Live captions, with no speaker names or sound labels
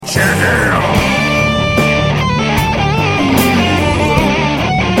Yeah.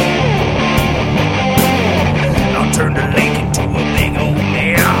 Turn the lake into a big old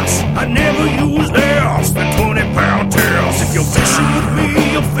mess. I never use less than 20-pound test. If you're fishing with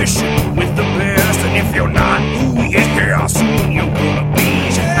me, you're fishing with the best. And if you're not, ooh yeah, soon you're gonna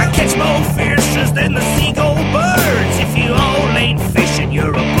be. I catch more fishes than the seagull birds. If you all ain't fishing, you're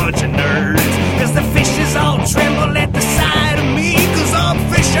a bunch of nerds. Cause the fishes all tremble at the sight of me. Cause I'm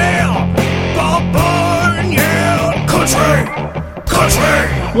fishing for Bunyan country.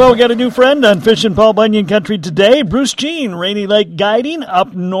 Well, we got a new friend on Fishin' Paul Bunyan Country today. Bruce Jean, Rainy Lake Guiding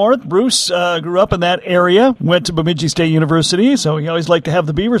up north. Bruce grew up in that area, went to Bemidji State University, so we always like to have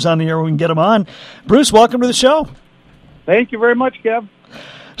the beavers on the air when we can get them on. Bruce, welcome to the show. Thank you very much, Kev.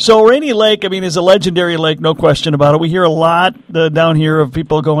 So Rainy Lake, I mean, is a legendary lake, no question about it. We hear a lot down here of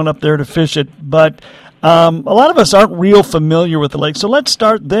people going up there to fish it, but a lot of us aren't real familiar with the lake. So let's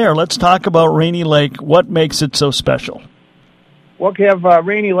start there. Let's talk about Rainy Lake. What makes it so special? Well, Kev,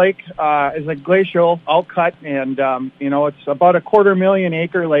 Rainy Lake is a glacial outcut, and, it's about a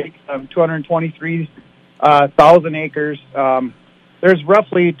 250,000-acre lake, 223,000 acres. There's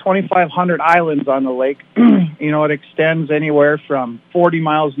roughly 2,500 islands on the lake. It extends anywhere from 40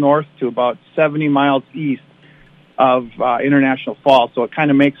 miles north to about 70 miles east of International Falls, so it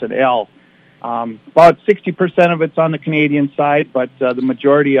kind of makes an L. About 60% of it's on the Canadian side, but the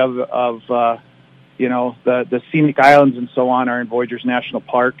majority of the scenic islands and so on are in Voyageurs National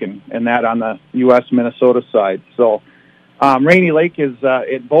Park and that on the U.S.-Minnesota side. So Rainy Lake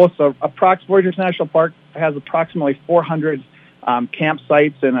it boasts Voyageurs National Park has approximately 400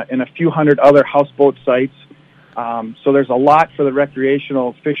 campsites and a few hundred other houseboat sites. So there's a lot for the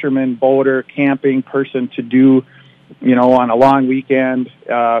recreational fisherman, boater, camping person to do, on a long weekend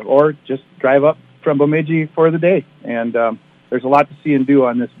or just drive up from Bemidji for the day. And there's a lot to see and do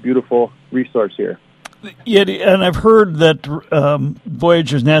on this beautiful resource here. Yeah, and I've heard that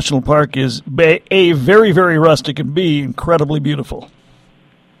Voyageurs National Park is A, very, very rustic, and B, incredibly beautiful.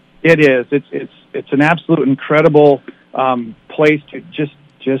 It is. It's an absolute incredible place to just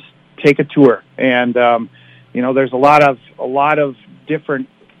take a tour, and there's a lot of different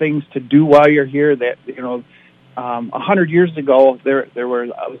things to do while you're here. That 100 years ago there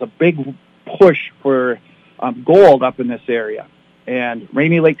was a big push for gold up in this area. And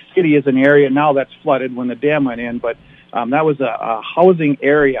Rainy Lake City is an area now that's flooded when the dam went in, but that was a housing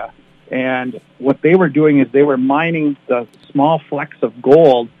area. And what they were doing is they were mining the small flecks of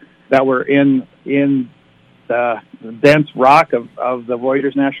gold that were in the dense rock of the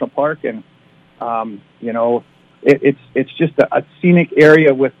Voyageurs National Park. And, it's just a scenic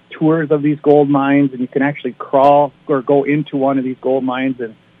area with tours of these gold mines, and you can actually crawl or go into one of these gold mines,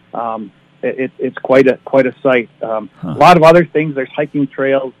 and it's quite a sight. A lot of other things. There's hiking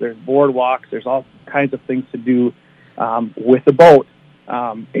trails. There's boardwalks. There's all kinds of things to do with the boat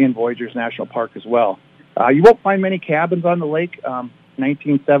in Voyageurs National Park as well. You won't find many cabins on the lake.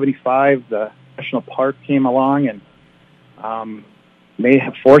 1975, the national park came along and may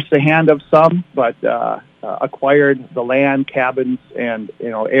have forced the hand of some, but acquired the land, cabins, and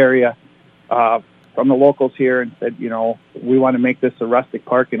area from the locals here and said, we want to make this a rustic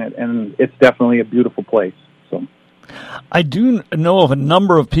park, and it's definitely a beautiful place. So, I do know of a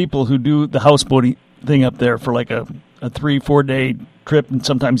number of people who do the houseboating thing up there for like a 3-4 day trip, and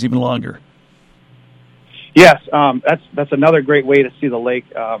sometimes even longer. Yes, that's another great way to see the lake.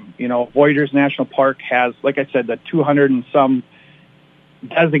 Voyageurs National Park has, like I said, the 200 and some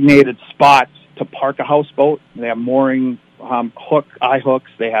designated spots to park a houseboat. They have mooring eye hooks.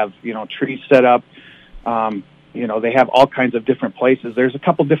 They have trees set up. They have all kinds of different places. There's a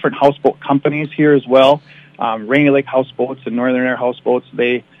couple different houseboat companies here as well. Rainy Lake Houseboats and Northern Air Houseboats.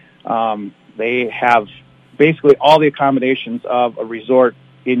 They have basically all the accommodations of a resort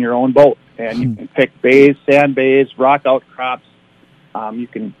in your own boat, and you can pick bays, sand bays, rock outcrops. You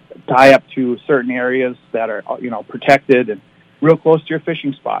can tie up to certain areas that are protected and real close to your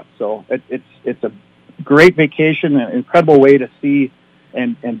fishing spot. So it's a great vacation, an incredible way to see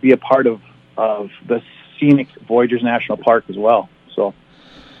and be a part of the scenic Voyageurs National Park as well. So.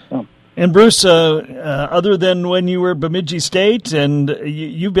 And Bruce, other than when you were Bemidji State, and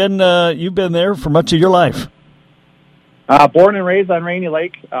you've been there for much of your life. Born and raised on Rainy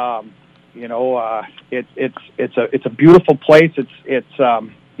Lake. It's a beautiful place. It's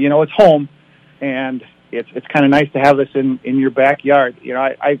home, and it's kind of nice to have this in your backyard.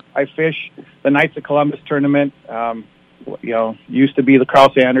 I fish the Knights of Columbus tournament. Used to be the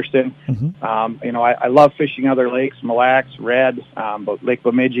Krause Anderson. Mm-hmm. I love fishing other lakes, Mille Lacs, Red, Lake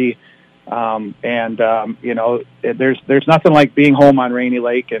Bemidji. There's nothing like being home on Rainy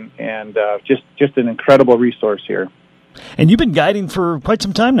Lake, and just an incredible resource here. And you've been guiding for quite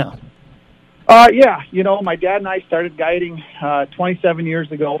some time now. Yeah, my dad and I started guiding 27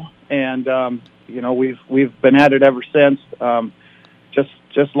 years ago, and we've been at it ever since.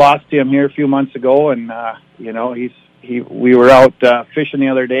 Just lost him here a few months ago, and we were out fishing the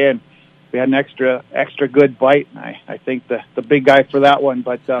other day, and we had an extra good bite. And I think the big guy for that one.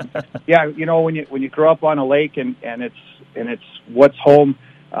 But yeah, when you grow up on a lake and it's what's home,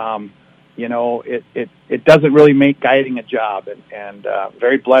 it doesn't really make guiding a job, and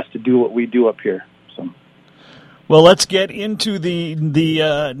very blessed to do what we do up here. So. Well, let's get into the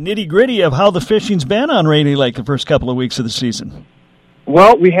nitty-gritty of how the fishing's been on Rainy Lake the first couple of weeks of the season.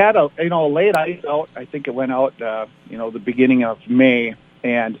 Well, we had a late ice out. I think it went out the beginning of May,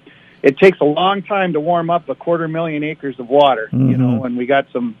 and it takes a long time to warm up 250,000 acres of water. Mm-hmm. And we got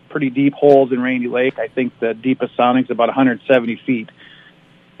some pretty deep holes in Rainy Lake. I think the deepest sounding is about 170 feet.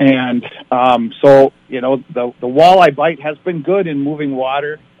 And the walleye bite has been good in moving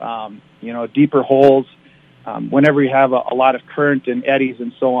water. Deeper holes. Whenever you have a lot of current and eddies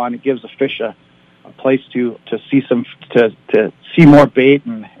and so on, it gives a fish a place to see more bait,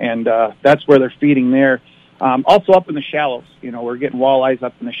 and that's where they're feeding there. Also up in the shallows, we're getting walleyes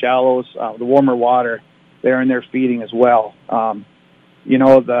up in the shallows. The warmer water, they're in there feeding as well. The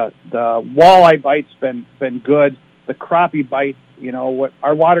walleye bite's been good. The crappie bite, what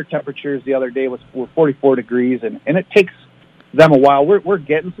our water temperatures the other day were 44 degrees, and it takes them a while. We're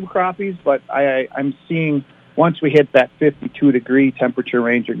getting some crappies, but I'm seeing once we hit that 52-degree temperature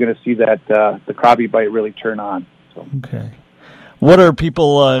range, you're going to see that the crappie bite really turn on. So. Okay. What are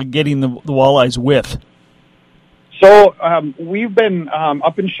people getting the walleyes with? So we've been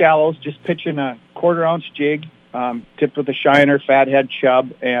up in shallows, just pitching a 1/4-ounce jig, tipped with a shiner, fathead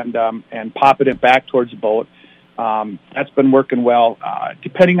chub, and popping it back towards the boat. That's been working well.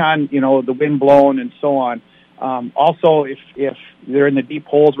 Depending on the wind blowing and so on. Also, if they're in the deep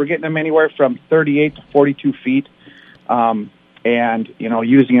holes, we're getting them anywhere from 38 to 42 feet, and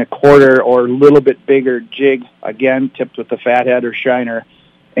using a 1/4 or a little bit bigger jig, again tipped with the fathead or shiner,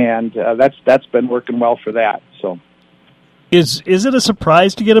 and that's been working well for that. So. Is it a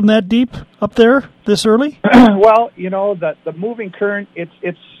surprise to get them that deep up there this early? Well, the moving current,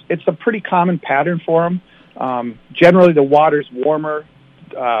 it's a pretty common pattern for them. Generally, the water's warmer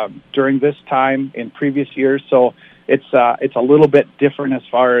during this time in previous years, so it's a little bit different as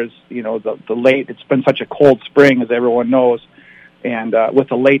far as the late. It's been such a cold spring, as everyone knows, and with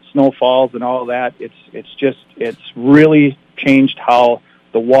the late snowfalls and all that, it's really changed how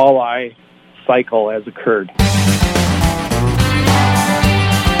the walleye cycle has occurred.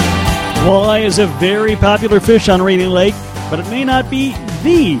 Walleye is a very popular fish on Rainy Lake, but it may not be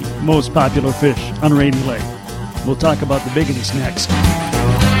the most popular fish on Rainy Lake. We'll talk about the biggities next.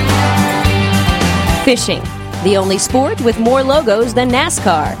 Fishing, the only sport with more logos than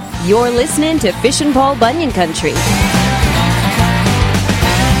NASCAR. You're listening to Fishin' Paul Bunyan Country.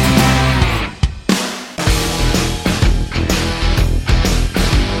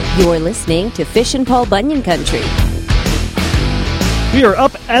 You're listening to Fishin' Paul Bunyan Country. We are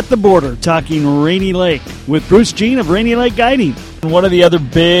up at the border talking Rainy Lake with Bruce Jean of Rainy Lake Guiding. And one of the other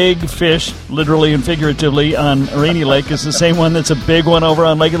big fish, literally and figuratively, on Rainy Lake is the same one that's a big one over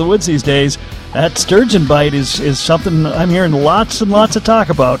on Lake of the Woods these days. That sturgeon bite is something I'm hearing lots and lots of talk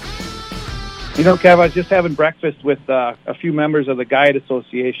about. Kev, I was just having breakfast with a few members of the Guide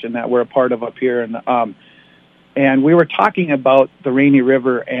Association that we're a part of up here, and we were talking about the Rainy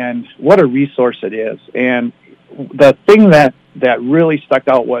River and what a resource it is. And the thing that really stuck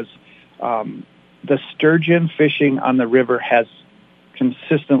out was the sturgeon fishing on the river has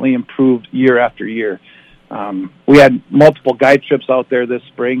consistently improved year after year. We had multiple guide trips out there this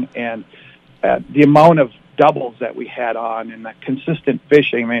spring, and the amount of doubles that we had on and the consistent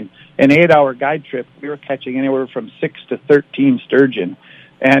fishing. I mean, an 8-hour guide trip, we were catching anywhere from 6 to 13 sturgeon.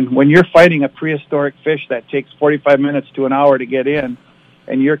 And when you're fighting a prehistoric fish that takes 45 minutes to an hour to get in,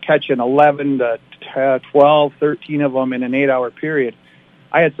 and you're catching 11 to 12, 13 of them in an 8-hour period,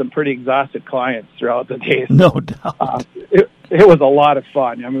 I had some pretty exhausted clients throughout the day. No doubt. It was a lot of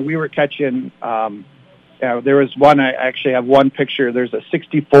fun. I mean, we were catching, there was one, I actually have one picture, there's a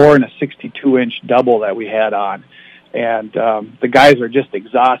 64 and a 62-inch double that we had on. And the guys are just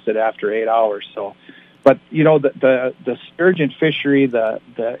exhausted after 8 hours. So, but, the sturgeon fishery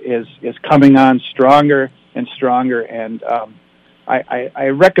is coming on stronger and stronger, and I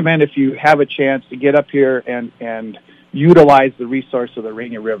recommend, if you have a chance, to get up here and utilize the resource of the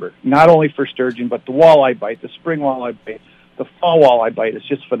Rainy River, not only for sturgeon, but the walleye bite, the spring walleye bite, the fall walleye bite is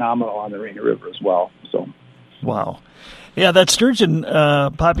just phenomenal on the Rainy River as well. So, wow. Yeah, that sturgeon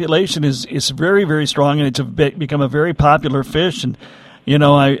population is very, very strong, and it's become a very popular fish. And, you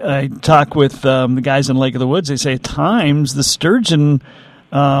know, I talk with the guys in Lake of the Woods. They say at times the sturgeon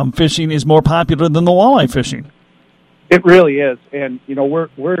fishing is more popular than the walleye fishing. It really is. And, you know,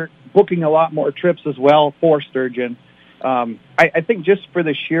 we're booking a lot more trips as well for sturgeon. I think just for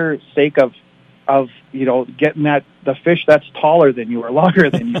the sheer sake of you know, getting the fish that's taller than you or longer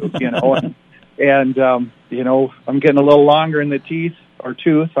than you, you know, and you know, I'm getting a little longer in the teeth or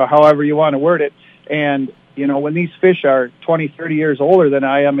tooth or however you want to word it. And, you know, when these fish are 20, 30 years older than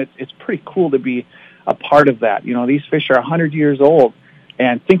I am, it's pretty cool to be a part of that. You know, these fish are 100 years old,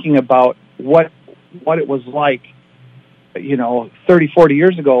 and thinking about what it was like, you know, 30, 40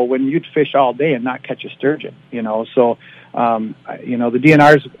 years ago when you'd fish all day and not catch a sturgeon, you know. So, you know, the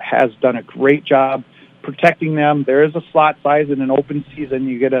DNRs has done a great job protecting them. There is a slot size in an open season.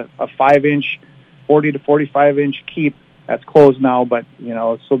 You get a 5-inch, 40 to 45-inch keep. That's closed now, but, you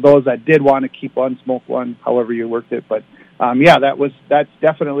know, so those that did want to keep one, smoke one, however you worked it. But, yeah, that's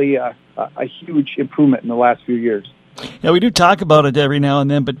definitely a huge improvement in the last few years. Yeah, we do talk about it every now and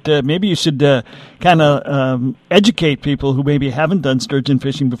then, but maybe you should kind of educate people who maybe haven't done sturgeon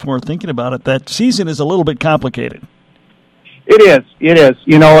fishing before thinking about it. That season is a little bit complicated. It is.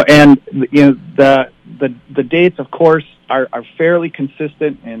 You know, and you know the dates, of course, are fairly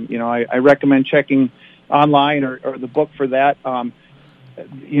consistent, and you know I recommend checking online or the book for that.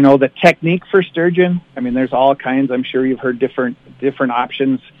 You know, the technique for sturgeon. I mean, there's all kinds. I'm sure you've heard different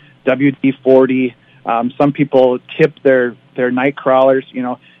options. WD-40. Some people tip their night crawlers, you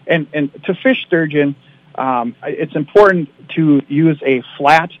know, and to fish sturgeon, it's important to use a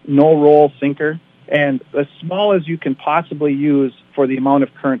flat, no-roll sinker, and as small as you can possibly use for the amount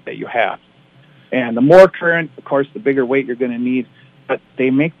of current that you have. And the more current, of course, the bigger weight you're going to need. But they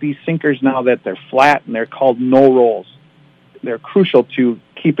make these sinkers now that they're flat, and they're called no-rolls. They're crucial to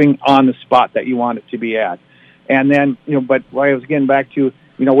keeping on the spot that you want it to be at. And then, you know, but what I was getting back to,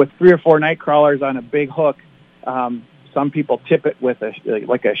 you know, with 3 or 4 night crawlers on a big hook, some people tip it with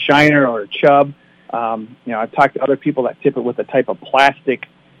like a shiner or a chub. You know, I've talked to other people that tip it with a type of plastic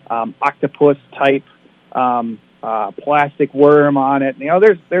octopus type plastic worm on it. You know,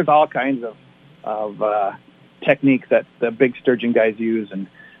 there's all kinds of techniques that the big sturgeon guys use, and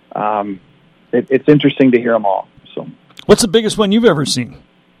it's interesting to hear them all. So, what's the biggest one you've ever seen?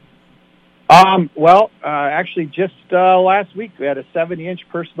 Well, actually, just last week we had a 70-inch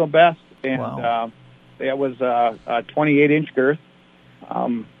personal best, and wow. It was a 28-inch girth.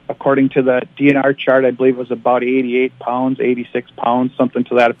 According to the DNR chart, I believe it was about 88 pounds, 86 pounds, something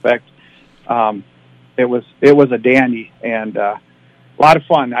to that effect. It was a dandy and a lot of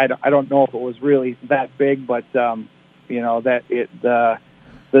fun. I don't know if it was really that big, but you know that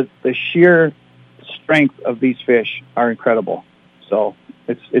the sheer strength of these fish are incredible. So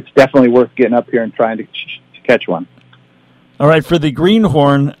it's definitely worth getting up here and trying to catch one. All right, for the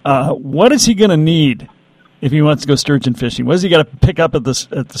greenhorn, what is he going to need if he wants to go sturgeon fishing? What does he got to pick up at the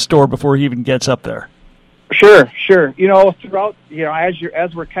store before he even gets up there? Sure. You know, throughout, you know,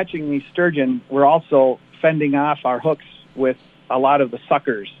 as we're catching these sturgeon, we're also fending off our hooks with a lot of the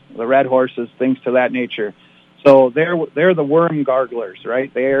suckers, the red horses, things to that nature. So they're the worm garglers,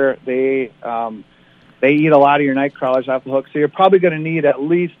 right? They eat a lot of your night crawlers off the hook. So you're probably going to need at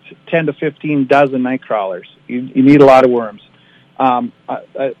least 10 to 15 dozen night crawlers. You need a lot of worms.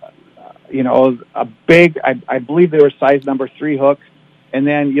 You know, a big, I believe they were size number 3 hook. And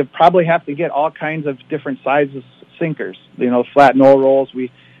then you probably have to get all kinds of different sizes sinkers. You know, flat no rolls.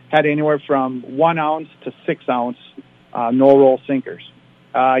 We had anywhere from 1 ounce to 6 ounce no roll sinkers.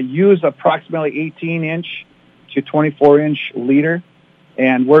 Use approximately 18-inch to 24-inch leader,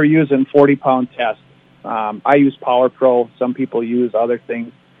 and we're using 40-pound test. I use Power Pro. Some people use other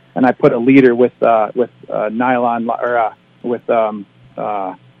things, and I put a leader with nylon or with Stren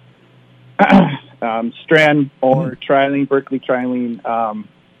or Trilene, Berkeley Trilene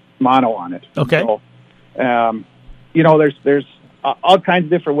mono on it. Okay. So, you know, there's all kinds of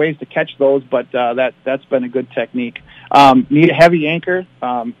different ways to catch those, but that's been a good technique. Need a heavy anchor.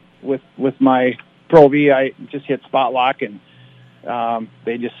 With my Pro V, I just hit spot lock, and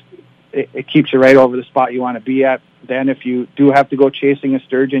it keeps you right over the spot you want to be at. Then if you do have to go chasing a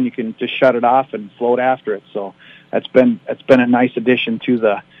sturgeon, you can just shut it off and float after it. So that's been a nice addition to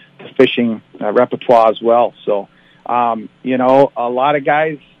the fishing repertoire as well. So, you know, a lot of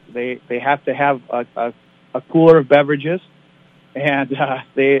guys, they have to have a cooler of beverages, and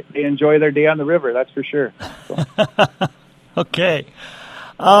they enjoy their day on the river, that's for sure. So. Okay.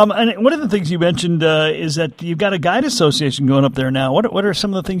 And one of the things you mentioned is that you've got a guide association going up there now. What are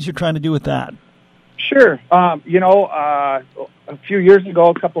some of the things you're trying to do with that? Sure. A few years ago,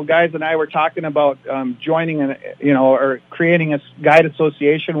 a couple of guys and I were talking about joining or creating a guide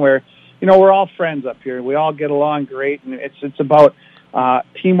association where, we're all friends up here. We all get along great, and it's about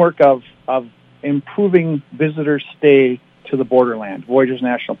teamwork of improving visitors' stay to the borderland, Voyageurs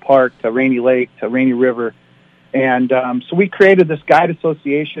National Park, to Rainy Lake, to Rainy River. And so we created this guide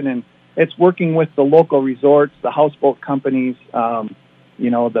association, and it's working with the local resorts, the houseboat companies,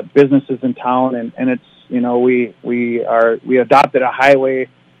 the businesses in town, and it's, we adopted a highway.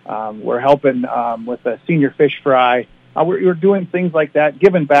 We're helping with a senior fish fry. We're doing things like that,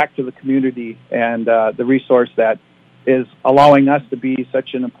 giving back to the community and the resource that is allowing us to be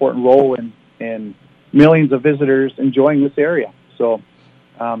such an important role in millions of visitors enjoying this area. So,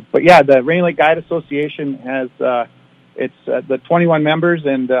 the Rainy Lake Guide Association has it's the 21 members,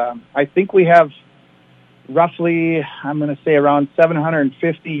 and I think we have roughly, I'm going to say, around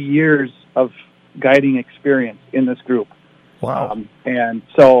 750 years of guiding experience in this group. Wow. And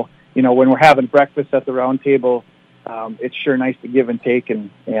so, when we're having breakfast at the round table, it's sure nice to give and take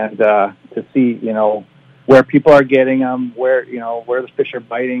and to see, where people are getting them, where the fish are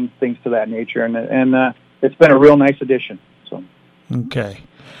biting, things to that nature. And it's been a real nice addition. So. Okay.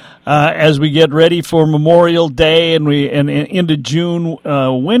 As we get ready for Memorial Day and into June,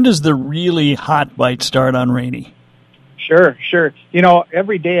 when does the really hot bite start on Rainy? Sure.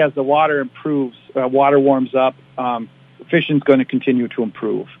 Every day as the water improves, water warms up, fishing's going to continue to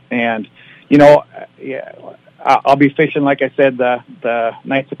improve. And, I'll be fishing, like I said, the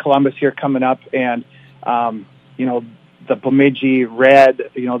Knights of Columbus here coming up, and, the Bemidji, Red,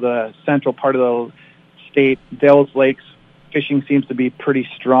 the central part of the state, those lakes, fishing seems to be pretty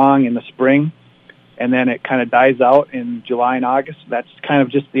strong in the spring, and then it kind of dies out in July and August. That's kind of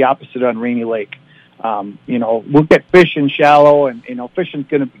just the opposite on Rainy Lake. We'll get fish in shallow, and, fishing's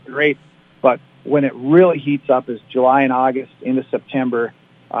going to be great, but when it really heats up is July and August into September,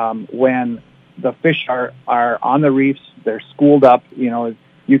 when the fish are on the reefs, they're schooled up,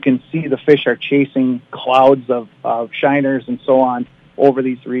 you can see the fish are chasing clouds of shiners and so on over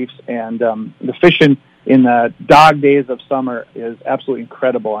these reefs, and the fishing in the dog days of summer is absolutely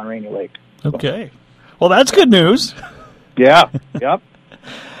incredible on Rainy Lake. Okay. Well, that's good news. Yeah, yep.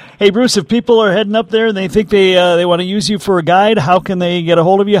 Hey, Bruce, if people are heading up there and they think they want to use you for a guide, how can they get a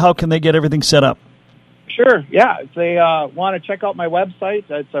hold of you? How can they get everything set up? Sure, yeah. If they want to check out my website,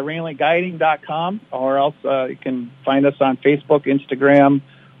 it's rainlakeguiding.com, or else you can find us on Facebook, Instagram,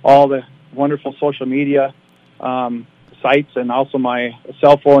 all the wonderful social media sites, and also my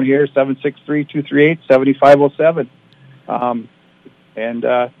cell phone here, 763-238-7507. And get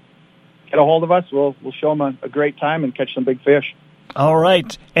a hold of us. We'll show them a great time and catch some big fish. All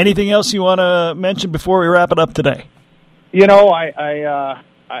right. Anything else you want to mention before we wrap it up today? I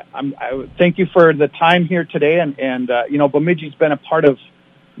thank you for the time here today, and Bemidji's been a part of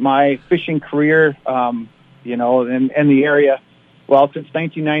my fishing career, in the area, since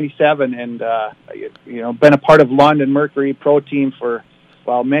 1997, and been a part of Lund and Mercury Pro Team for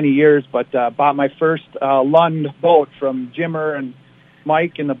many years, but bought my first Lund boat from Jimmer and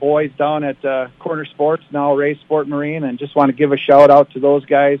Mike and the boys down at Corner Sports, now Ray Sport Marine, and just want to give a shout out to those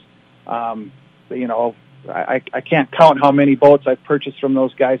guys. I can't count how many boats I've purchased from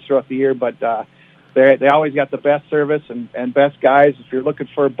those guys throughout the year, but they always got the best service and best guys. If you're looking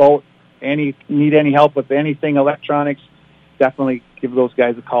for a boat, need any help with anything electronics, definitely give those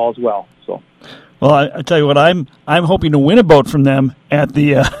guys a call as well. So, well, I tell you what, I'm hoping to win a boat from them at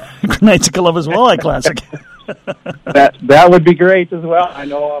the Knights of Columbus Walleye Classic. That would be great as well. I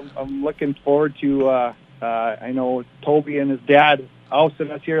know I'm looking forward to. I know Toby and his dad ousted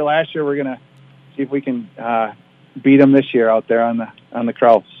us here last year. We're gonna see if we can beat them this year out there on the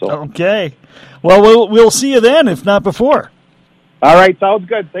Crow. So okay, well we'll see you then, if not before. All right, sounds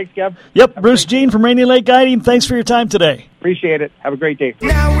good. Thanks, Kev. Yep, Bruce Jean from Rainy Lake Guiding. Thanks for your time today. Appreciate it. Have a great day.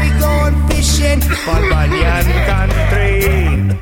 Now we going fishing. Fun, yeah.